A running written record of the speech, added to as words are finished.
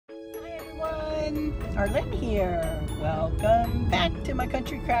everyone, Arlene here. Welcome back to my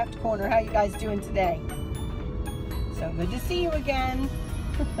Country Craft Corner. How you guys doing today? So good to see you again.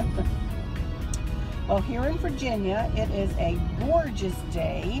 Well, here in Virginia, it is a gorgeous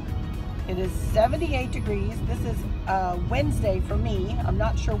day. It is 78 degrees. This is Wednesday for me. I'm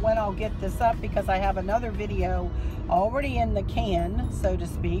not sure when I'll get this up because I have another video already in the can, so to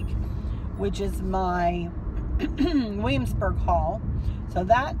speak, which is my Williamsburg haul. So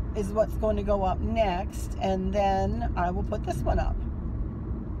that is what's going to go up next, and then I will put this one up.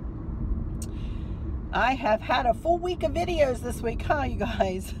 I have had a full week of videos this week, huh, you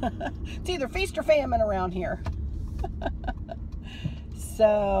guys? It's either feast or famine around here.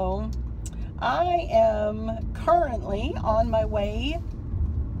 So I am currently on my way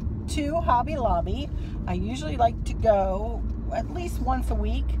to Hobby Lobby. I usually like to go at least once a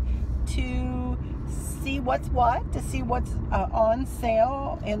week to see what's what, to see what's on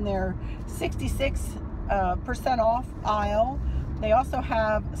sale in their 66% off aisle. They also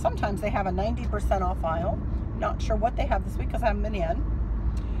have, sometimes they have a 90% off aisle. Not sure what they have this week because I haven't been in.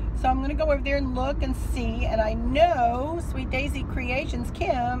 So I'm going to go over there and look and see. And I know Sweet Daisy Creations,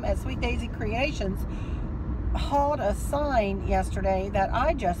 Kim at Sweet Daisy Creations, hauled a sign yesterday that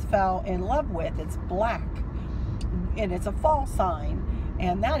I just fell in love with. It's black and it's a fall sign.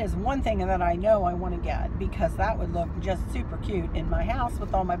 And that is one thing that I know I want to get, because that would look just super cute in my house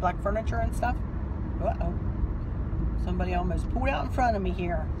with all my black furniture and stuff. Uh-oh. Somebody almost pulled out in front of me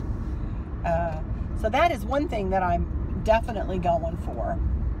here. So that is one thing that I'm definitely going for.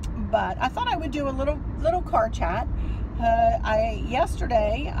 But I thought I would do a little car chat.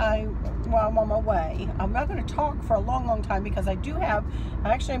 Yesterday, well, I'm on my way. I'm not going to talk for a long time because I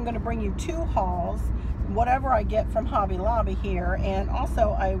actually I'm going to bring you two hauls, whatever I get from Hobby Lobby here. And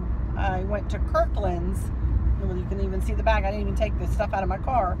also I went to Kirkland's. Well, you can even see the back. I didn't even take the stuff out of my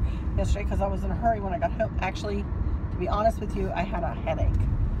car yesterday because I was in a hurry when I got home. Actually, to be honest with you, I had a headache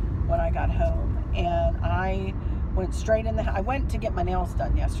when I got home, and I went straight in I went to get my nails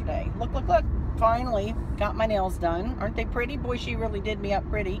done yesterday. Look, finally got my nails done. Aren't they pretty? Boy, she really did me up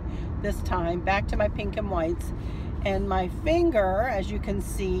pretty this time. Back to my pink and whites. And my finger, as you can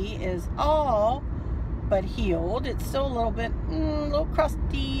see, is all but healed. It's still a little bit, a little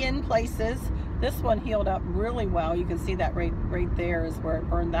crusty in places. This one healed up really well. You can see that right there is where it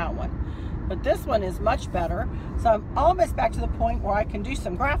burned that one. But this one is much better. So I'm almost back to the point where I can do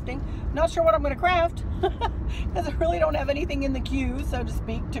some crafting. Not sure what I'm going to craft because I really don't have anything in the queue, so to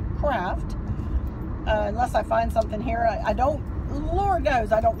speak, to craft. Unless I find something here. I don't, Lord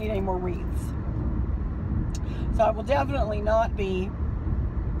knows, I don't need any more wreaths. So I will definitely not be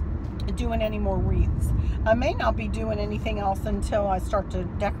doing any more wreaths. I may not be doing anything else until I start to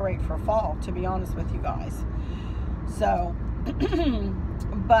decorate for fall, to be honest with you guys. So,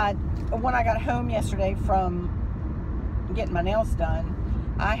 but when I got home yesterday from getting my nails done,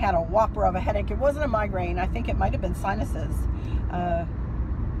 I had a whopper of a headache. It wasn't a migraine. I think it might have been sinuses.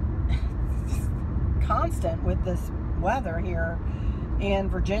 Constant with this weather here in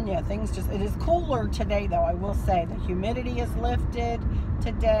Virginia. Things just, it is cooler today though, I will say. The humidity is lifted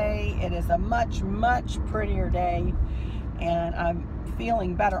today. It is a much prettier day, and I'm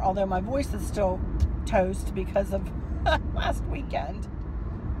feeling better, although my voice is still toast because of last weekend.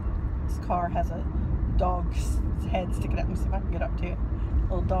 This car has a dog's head sticking out. Let me see if I can get up to it.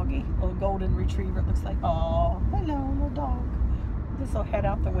 Little doggy, little golden retriever, it looks like. Oh, hello, little dog. This will head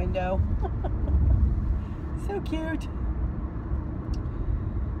out the window. So cute.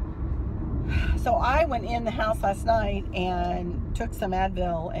 So I went in the house last night and took some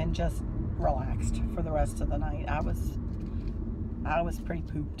Advil and just relaxed for the rest of the night. I was pretty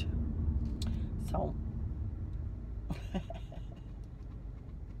pooped. So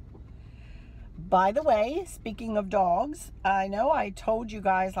by the way, speaking of dogs, I know I told you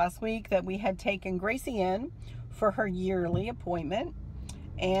guys last week that we had taken Gracie in for her yearly appointment,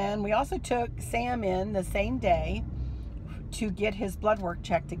 and we also took Sam in the same day to get his blood work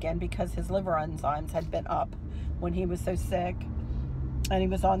checked again because his liver enzymes had been up when he was so sick, and he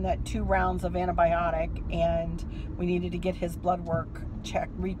was on that 2 rounds of antibiotic, and we needed to get his blood work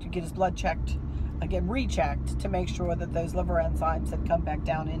checked, get his blood checked, again rechecked, to make sure that those liver enzymes had come back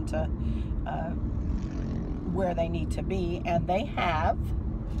down into where they need to be, and they have.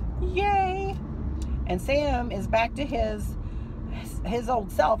 Yay! And Sam is back to his old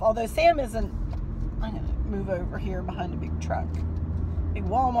self, although Sam isn't. I'm gonna move over here behind a big truck, big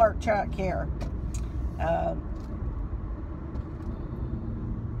Walmart truck here.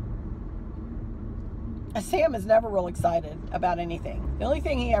 Sam is never real excited about anything. The only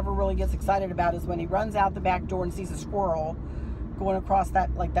thing he ever really gets excited about is when he runs out the back door and sees a squirrel going across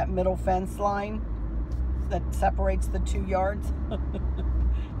that, like that middle fence line that separates the 2 yards.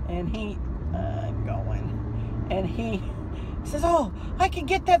 And he, and he says, oh, I can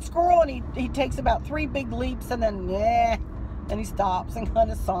get that squirrel. And he takes about 3 big leaps, and then, and he stops and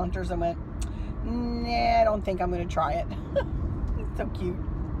kind of saunters and went, nah, I don't think I'm going to try it. He's so cute.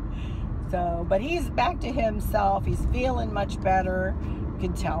 So, but he's back to himself. He's feeling much better. You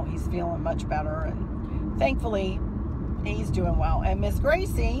can tell he's feeling much better. And thankfully, he's doing well. And Miss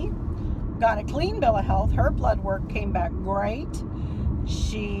Gracie got a clean bill of health. Her blood work came back great.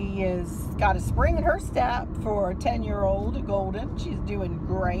 She is got a spring in her step for a 10-year-old golden. She's doing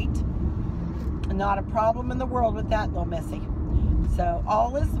great. Not a problem in the world with that little missy. So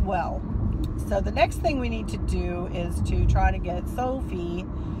all is well. So the next thing we need to do is to try to get Sophie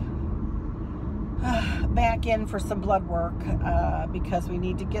back in for some blood work, because we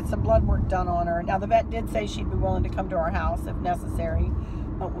need to get some blood work done on her. Now the vet did say she'd be willing to come to our house if necessary,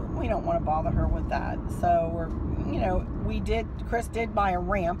 but we don't want to bother her with that. So we're, you know, Chris did buy a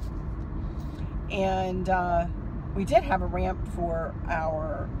ramp, and we did have a ramp for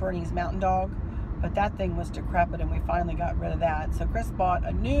our Bernese Mountain Dog, but that thing was decrepit, and we finally got rid of that. So Chris bought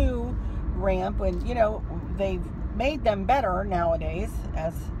a new ramp, and you know, they've made them better nowadays,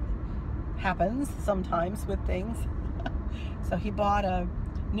 as happens sometimes with things. So he bought a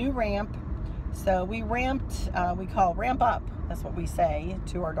new ramp. So we ramped, we call ramp up. That's what we say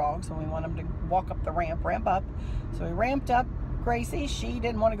to our dogs when we want them to walk up the ramp, ramp up. So we ramped up Gracie. She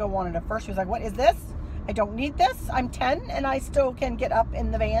didn't want to go on it at first. She was like, what is this? I don't need this. I'm 10 and I still can get up in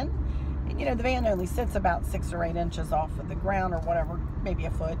the van. And you know, the van only sits about 6 or 8 inches off of the ground or whatever, maybe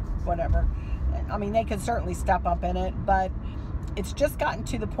a foot, whatever. I mean, they could certainly step up in it, but it's just gotten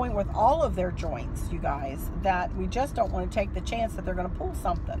to the point with all of their joints, you guys, that we just don't want to take the chance that they're going to pull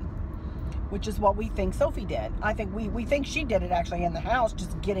something, which is what we think Sophie did. I think we think she did it actually in the house,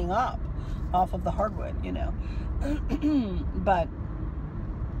 just getting up off of the hardwood, you know. But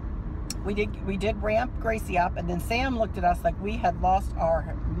we did ramp Gracie up, and then Sam looked at us like we had lost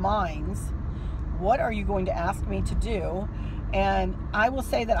our minds. What are you going to ask me to do? And I will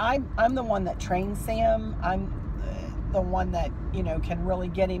say that I'm the one that trains Sam. I'm the one that, you know, can really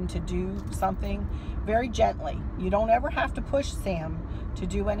get him to do something very gently. You don't ever have to push Sam to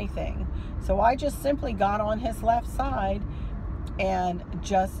do anything. So I just simply got on his left side and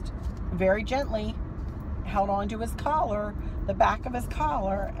just very gently held onto his collar, the back of his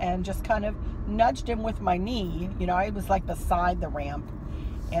collar, and just kind of nudged him with my knee. You know, I was like beside the ramp,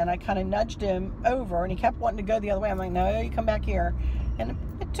 and I kind of nudged him over, and he kept wanting to go the other way. I'm like, no, you come back here. And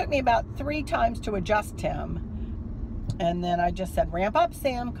it took me about 3 times to adjust him. And then I just said, ramp up,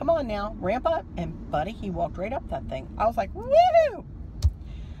 Sam. Come on now, ramp up. And buddy, he walked right up that thing. I was like, woo!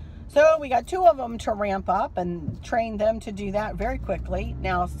 So we got 2 of them to ramp up and train them to do that very quickly.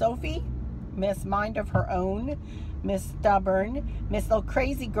 Now Sophie, Miss Mind of her own, Miss Stubborn, Miss Little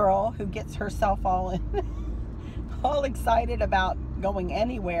Crazy Girl who gets herself all all excited about going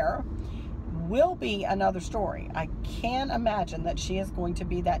anywhere, will be another story. I can't imagine that she is going to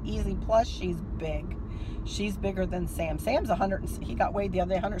be that easy. Plus, she's big. She's bigger than Sam. Sam's he got weighed the other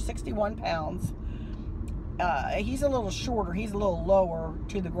day, 161 pounds. He's a little shorter. He's a little lower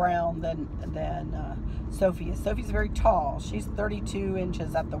to the ground than Sophie is. Sophie's very tall. She's 32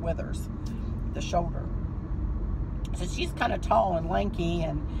 inches at the withers, the shoulder. So she's kind of tall and lanky,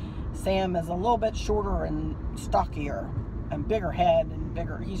 and Sam is a little bit shorter and stockier and bigger head and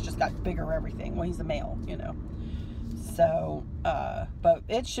bigger. He's just got bigger everything. Well, he's a male, you know. So, but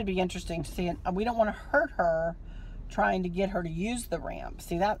it should be interesting to see. And we don't want to hurt her trying to get her to use the ramp.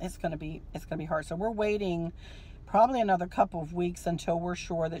 See, that it's going to be hard. So we're waiting probably another couple of weeks until we're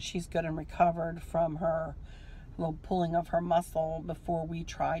sure that she's good and recovered from her little pulling of her muscle before we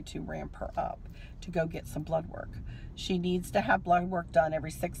try to ramp her up to go get some blood work. She needs to have blood work done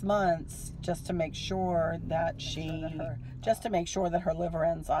every 6 months just to make sure that her liver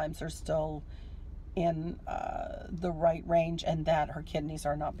enzymes are still in the right range and that her kidneys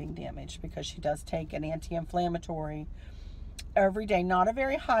are not being damaged, because she does take an anti-inflammatory every day. Not a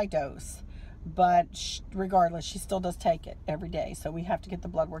very high dose, but regardless, she still does take it every day. So we have to get the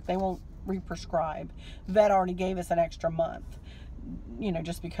blood work. They won't re-prescribe. Vet already gave us an extra month, you know,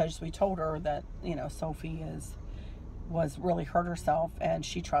 just because we told her that, you know, Sophie was really hurt herself, and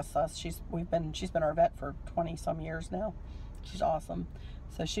she trusts us. She's been our vet for 20 some years now. She's awesome.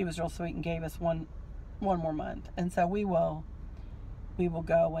 So she was real sweet and gave us one more month. And so we will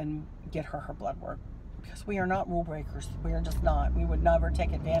go and get her blood work, because we are not rule breakers. We are just not. We would never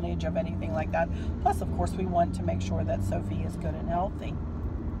take advantage of anything like that. Plus, of course, we want to make sure that Sophie is good and healthy.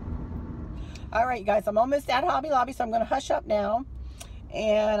 All right, guys, I'm almost at Hobby Lobby, so I'm going to hush up now.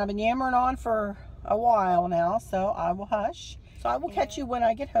 And I've been yammering on for a while now, so I will hush. So I will catch you when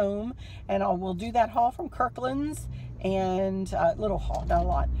I get home, and we'll do that haul from Kirkland's, and little haul, not a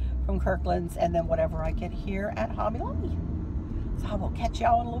lot, from Kirkland's, and then whatever I get here at Hobby Lobby. So I will catch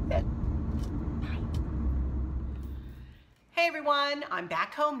y'all in a little bit. Bye. Hey everyone, I'm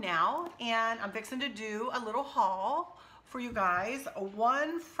back home now, and I'm fixing to do a little haul for you guys.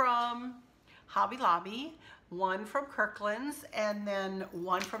 One from Hobby Lobby, one from Kirkland's, and then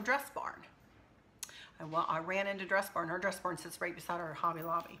one from Dress Barn. I ran into Dress Barn. Our Dress Barn sits right beside our Hobby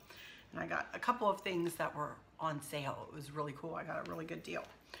Lobby. And I got a couple of things that were on sale. It was really cool. I got a really good deal.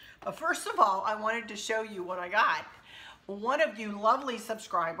 But first of all, I wanted to show you what I got. One of you lovely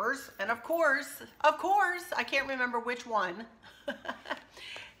subscribers, and of course, I can't remember which one,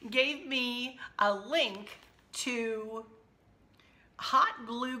 gave me a link to hot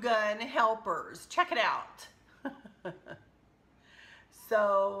glue gun helpers. Check it out.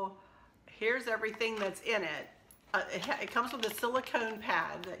 So here's everything that's in it. It comes with a silicone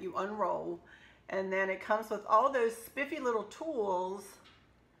pad that you unroll, and then it comes with all those spiffy little tools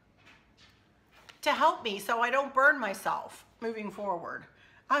to help me so I don't burn myself moving forward.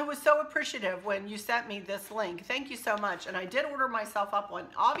 I was so appreciative when you sent me this link. Thank you so much. And I did order myself up one.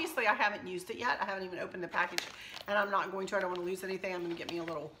 Obviously, I haven't used it yet. I haven't even opened the package, and I'm not going to. I don't want to lose anything. I'm going to get me a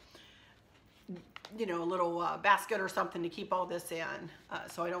little, you know, a little basket or something to keep all this in,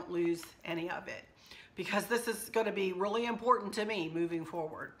 so I don't lose any of it, because this is going to be really important to me moving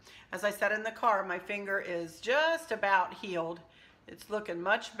forward. As I said in the car, my finger is just about healed. It's looking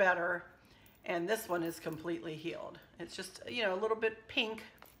much better, and this one is completely healed. It's just, you know, a little bit pink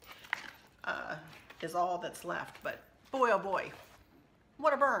is all that's left, but boy, oh boy,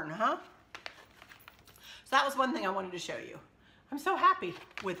 what a burn, huh? So that was one thing I wanted to show you. I'm so happy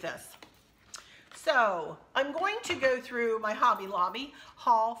with this. So I'm going to go through my Hobby Lobby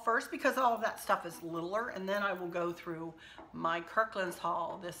haul first, because all of that stuff is littler, and then I will go through my Kirkland's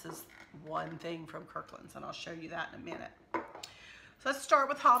haul. This is one thing from Kirkland's, and I'll show you that in a minute. So let's start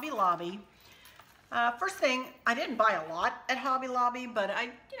with Hobby Lobby. First thing, I didn't buy a lot at Hobby Lobby, but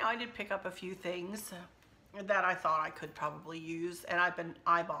I did pick up a few things that I thought I could probably use, and I've been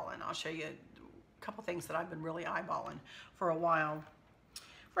eyeballing. I'll show you a couple things that I've been really eyeballing for a while.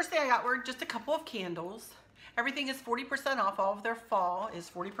 First thing I got were just a couple of candles. Everything is 40% off. All of their fall is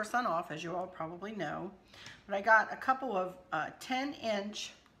 40% off, as you all probably know. But I got a couple of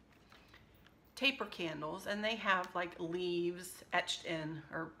 10-inch taper candles, and they have like leaves etched in,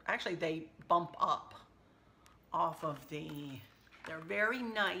 or actually they bump up off of they're very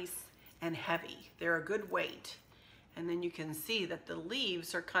nice and heavy. They're a good weight. And then you can see that the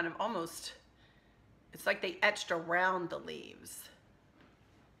leaves are kind of almost, it's like they etched around the leaves.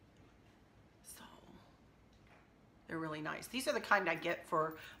 So they're really nice. These are the kind I get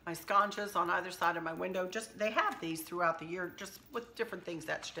for my sconces on either side of my window. Just, they have these throughout the year, just with different things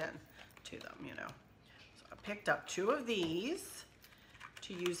etched in to them, you know. So I picked up 2 of these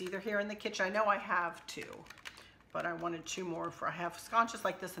to use either here in the kitchen. I know I have 2, but I wanted 2 more. I have sconces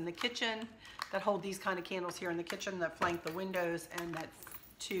like this in the kitchen that hold these kind of candles here in the kitchen that flank the windows, and that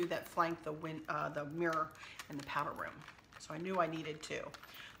 2 that flank the mirror in the powder room. So I knew I needed 2. So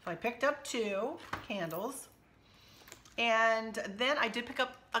I picked up 2 candles, and then I did pick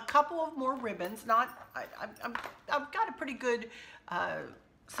up a couple of more ribbons. I've got a pretty good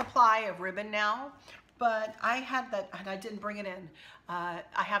supply of ribbon now, but I had that, and I didn't bring it in. I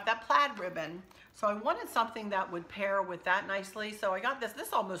have that plaid ribbon, so I wanted something that would pair with that nicely. So I got this.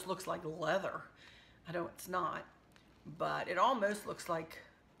 This almost looks like leather. I know it's not, but it almost looks like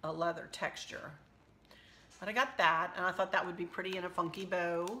a leather texture. But I got that, and I thought that would be pretty in a funky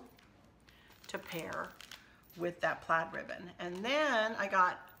bow to pair with that plaid ribbon. And then I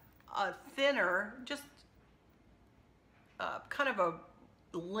got a thinner, just kind of a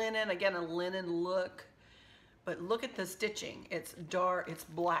linen, again, a linen look, but look at the stitching. It's dark, it's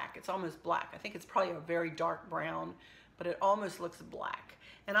black, it's almost black. I think it's probably a very dark brown, but it almost looks black.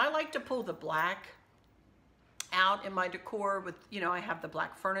 And I like to pull the black out in my decor with, you know, I have the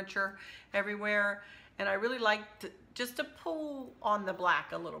black furniture everywhere, and I really like just to pull on the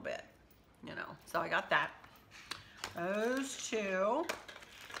black a little bit, you know. So I got that, those 2.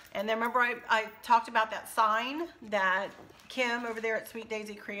 And then remember I talked about that sign that Kim over there at Sweet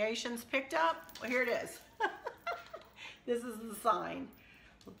Daisy Creations picked up? Well, here it is. This is the sign.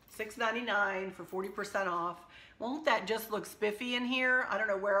 $6.99 for 40% off. Won't that just look spiffy in here? I don't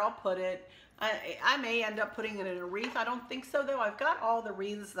know where I'll put it. I may end up putting it in a wreath. I don't think so, though. I've got all the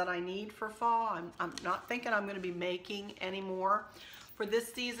wreaths that I need for fall. I'm not thinking I'm going to be making any more for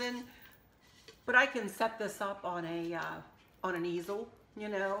this season. But I can set this up on an easel, you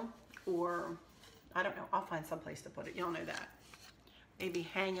know, or I don't know. I'll find some place to put it. Y'all know that. Maybe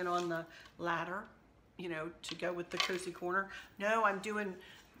hanging on the ladder, you know, to go with the cozy corner. No, I'm doing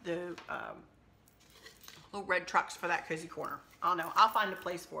the little red trucks for that cozy corner. I don't know. I'll find a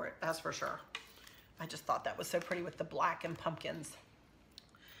place for it. That's for sure. I just thought that was so pretty with the black and pumpkins.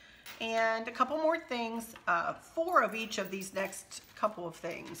 And a couple more things. 4 of each of these next couple of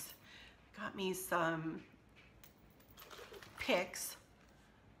things. Got me some picks,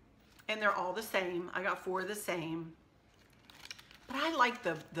 and they're all the same. I got 4 of the same, but I like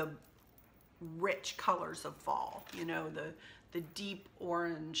the rich colors of fall, you know, the deep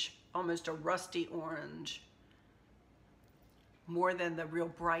orange, almost a rusty orange, more than the real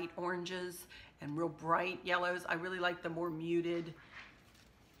bright oranges and real bright yellows. I really like the more muted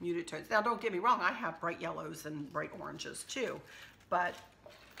tones. Now, don't get me wrong, I have bright yellows and bright oranges too, but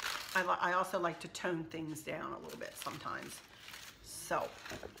I also like to tone things down a little bit sometimes. So,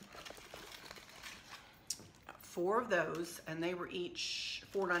 4 of those, and they were each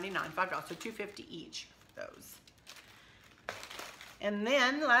 $4.99, $5, so $2.50 each, those. And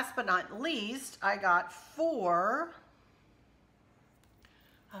then, last but not least, I got 4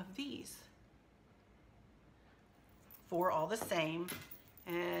 of these. 4 all the same,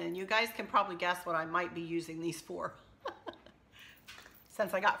 and you guys can probably guess what I might be using these for.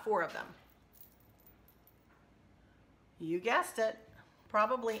 Since I got 4 of them. You guessed it,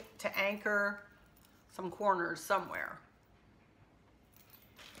 probably to anchor some corners somewhere.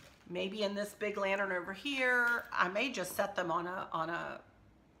 Maybe in this big lantern over here. I may just set them on a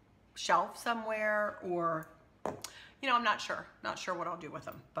shelf somewhere, or, you know, I'm not sure what I'll do with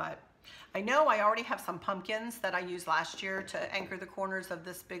them, but I know I already have some pumpkins that I used last year to anchor the corners of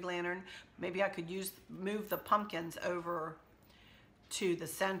this big lantern. Maybe I could move the pumpkins over to the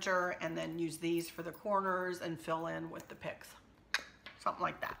center and then use these for the corners and fill in with the picks. Something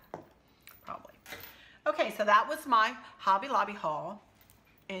like that, probably. Okay, so that was my Hobby Lobby haul.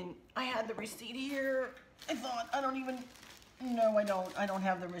 And I had the receipt here. I thought, I don't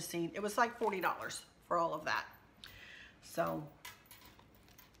have the receipt. It was like $40 for all of that. So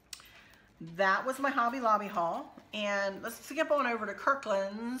that was my Hobby Lobby haul. And let's skip on over to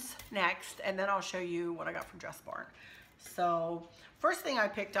Kirkland's next, and then I'll show you what I got from Dress Barn. So first thing I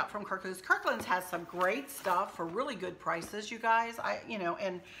picked up from Kirkland's. Kirkland's has some great stuff for really good prices, you guys.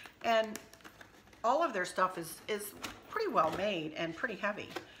 And all of their stuff is pretty well made and pretty heavy.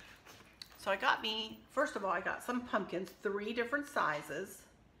 So first of all, I got some pumpkins, 3 different sizes,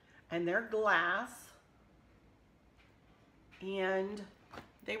 and they're glass, and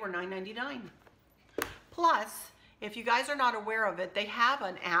they were $9.99. Plus, if you guys are not aware of it, they have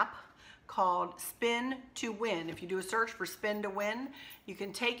an app called Spin to Win. If you do a search for Spin to Win, you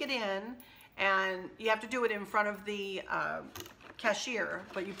can take it in, and you have to do it in front of the cashier,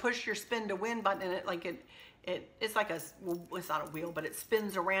 but you push your Spin to Win button, and it's like it's not a wheel, but it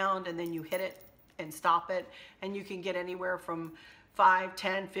spins around, and then you hit it and stop it, and you can get anywhere from 5,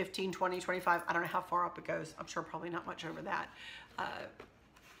 10, 15, 20, 25, I don't know how far up it goes. I'm sure probably not much over that.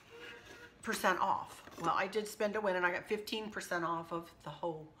 % off. Well, I did Spin to Win, and I got 15% off of the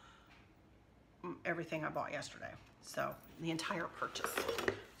whole everything I bought yesterday. So the entire purchase.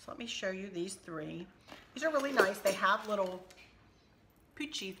 So let me show you these 3. These are really nice. They have little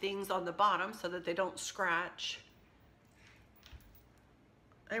poochy things on the bottom so that they don't scratch.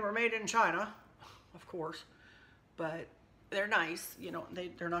 They were made in China, of course, but they're nice. You know,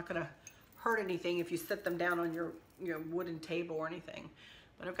 they're not going to hurt anything if you sit them down on your wooden table or anything.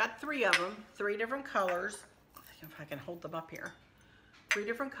 But I've got 3 of them, 3 different colors. I think if I can hold them up here. 3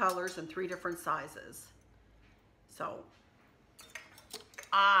 different colors and 3 different sizes. So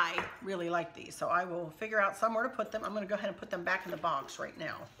I really like these. So I will figure out somewhere to put them. I'm going to go ahead and put them back in the box right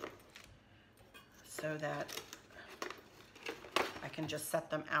now, so that I can just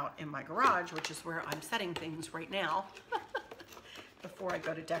set them out in my garage, which is where I'm setting things right now before I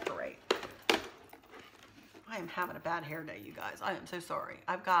go to decorate. I am having a bad hair day, you guys. I am so sorry.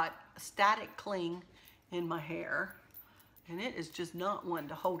 I've got a static cling in my hair, and it is just not one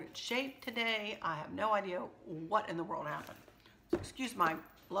to hold its shape today. I have no idea what in the world happened. So excuse my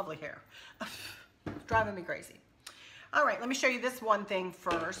lovely hair. It's driving me crazy. All right, let me show you this one thing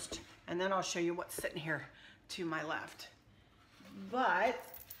first, and then I'll show you what's sitting here to my left. But,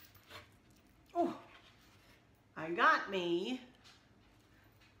 oh, I got me,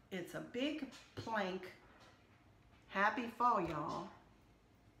 it's a big plank. Happy fall, y'all.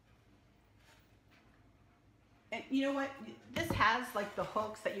 And you know what? This has like the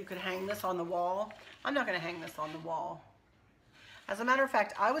hooks that you could hang this on the wall. I'm not going to hang this on the wall. As a matter of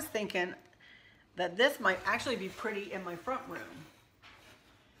fact, I was thinking that this might actually be pretty in my front room,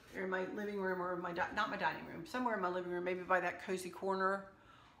 or in my living room, or my, not my dining room, somewhere in my living room, maybe by that cozy corner,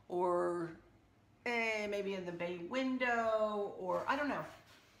 or maybe in the bay window, or I don't know.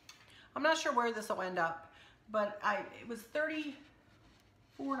 I'm not sure where this will end up, but it was $34.99,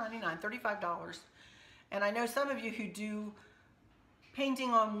 $35. And I know some of you who do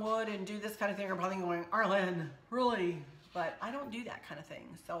painting on wood and do this kind of thing are probably going, Arlen, really? But I don't do that kind of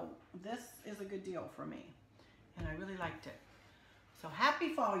thing. So this is a good deal for me. And I really liked it. So happy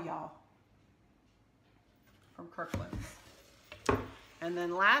fall, y'all. From Kirkland's. And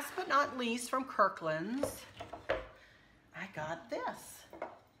then last but not least from Kirkland's, I got this.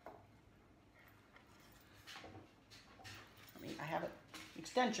 I have an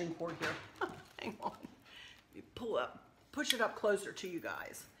extension cord here. Hang on. Let me push it up closer to you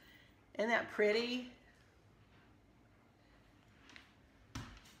guys. Isn't that pretty?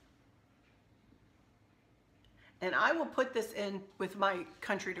 And I will put this in with my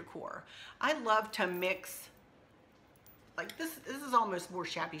country decor. I love to mix, like this is almost more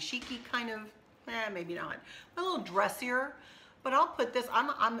shabby chic-y kind of, maybe not, a little dressier, but I'll put this, I'm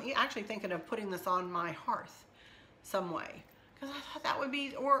actually thinking of putting this on my hearth some way. Because I thought that would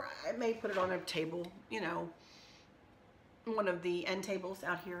be, or I may put it on a table, you know, one of the end tables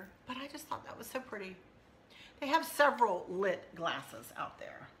out here. But I just thought that was so pretty. They have several lit glasses out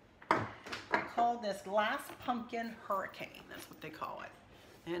there. They call this Glass Pumpkin Hurricane. That's what they call it.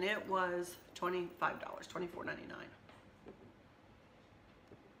 And it was $25, $24.99.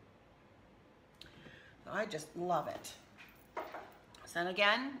 So I just love it. And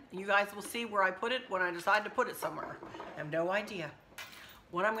again, you guys will see where I put it when I decide to put it somewhere. I have no idea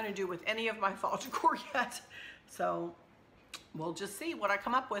what I'm going to do with any of my fall decor yet. So we'll just see what I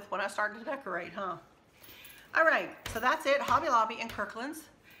come up with when I start to decorate, huh? All right, so that's it, Hobby Lobby and Kirkland's.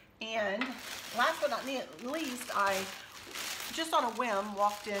 And last but not least, I just on a whim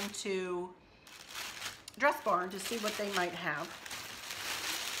walked into Dress Barn to see what they might have.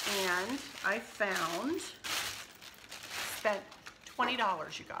 And I spent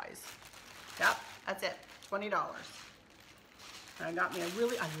 $20, you guys. Yep, that's it, $20. And I got me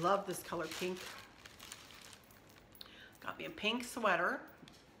I love this color pink. Got me a pink sweater.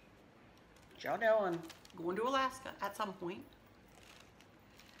 Y'all know I'm going to Alaska at some point.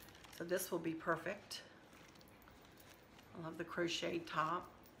 So this will be perfect. I love the crocheted top.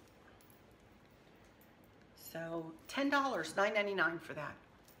 So $10, $9.99 for that.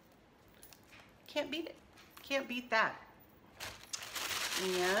 Can't beat it. Can't beat that.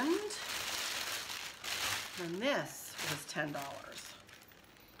 And then this was $10. I'll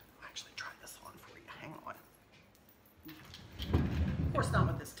actually try this on for you. Hang on. Of course, not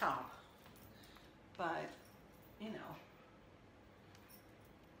with this top, but you know,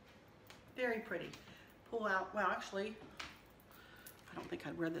 very pretty. Pull out. Well, actually, I don't think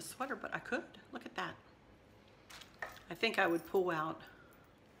I'd wear this sweater, but I could. Look at that. I think I would pull out.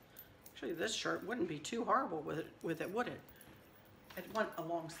 Actually, this shirt wouldn't be too horrible with it, would it? I'd want a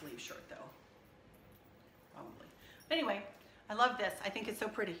long sleeve shirt though, probably. Anyway, I love this. I think it's so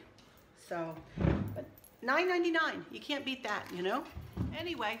pretty. So, but $9.99, you can't beat that, you know?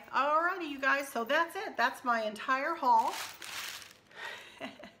 Anyway, alrighty, you guys, so that's it. That's my entire haul.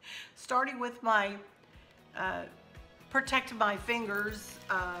 Starting with my Protect My Fingers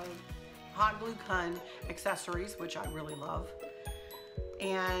hot glue gun accessories, which I really love.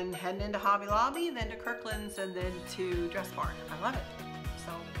 And heading into Hobby Lobby, then to Kirkland's, and then to Dress Barn. I love it.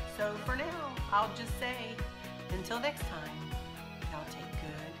 So for now, I'll just say, until next time, y'all take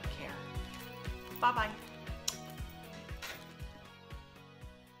good care. Bye-bye.